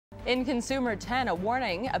In Consumer 10, a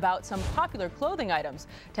warning about some popular clothing items.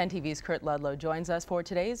 10 TV's Kurt Ludlow joins us for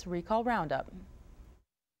today's Recall Roundup.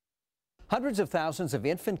 Hundreds of thousands of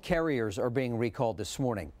infant carriers are being recalled this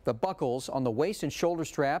morning. The buckles on the waist and shoulder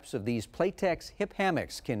straps of these Playtex hip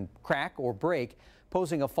hammocks can crack or break,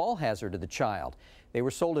 posing a fall hazard to the child. They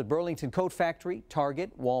were sold at Burlington Coat Factory,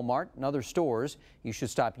 Target, Walmart, and other stores. You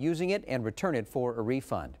should stop using it and return it for a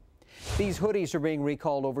refund. These hoodies are being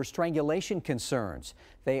recalled over strangulation concerns.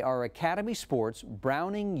 They are Academy Sports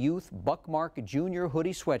Browning Youth Buckmark Junior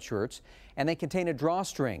hoodie sweatshirts, and they contain a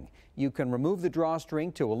drawstring. You can remove the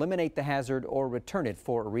drawstring to eliminate the hazard or return it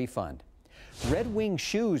for a refund. Red Wing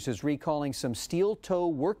Shoes is recalling some steel toe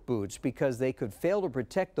work boots because they could fail to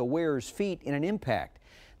protect the wearer's feet in an impact.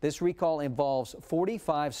 This recall involves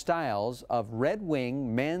 45 styles of Red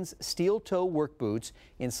Wing men's steel toe work boots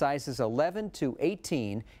in sizes 11 to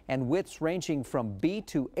 18 and widths ranging from B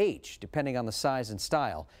to H, depending on the size and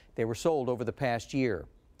style. They were sold over the past year.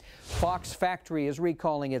 Fox Factory is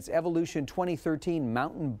recalling its Evolution 2013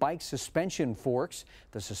 mountain bike suspension forks.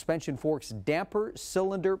 The suspension fork's damper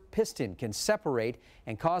cylinder piston can separate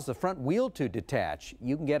and cause the front wheel to detach.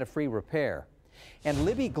 You can get a free repair. And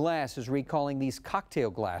Libby Glass is recalling these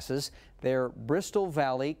cocktail glasses. They're Bristol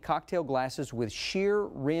Valley cocktail glasses with sheer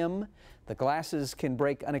rim. The glasses can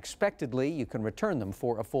break unexpectedly. You can return them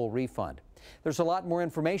for a full refund. There's a lot more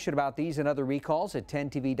information about these and other recalls at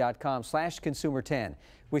 10tv.com/consumer10.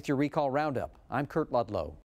 With your Recall Roundup, I'm Kurt Ludlow.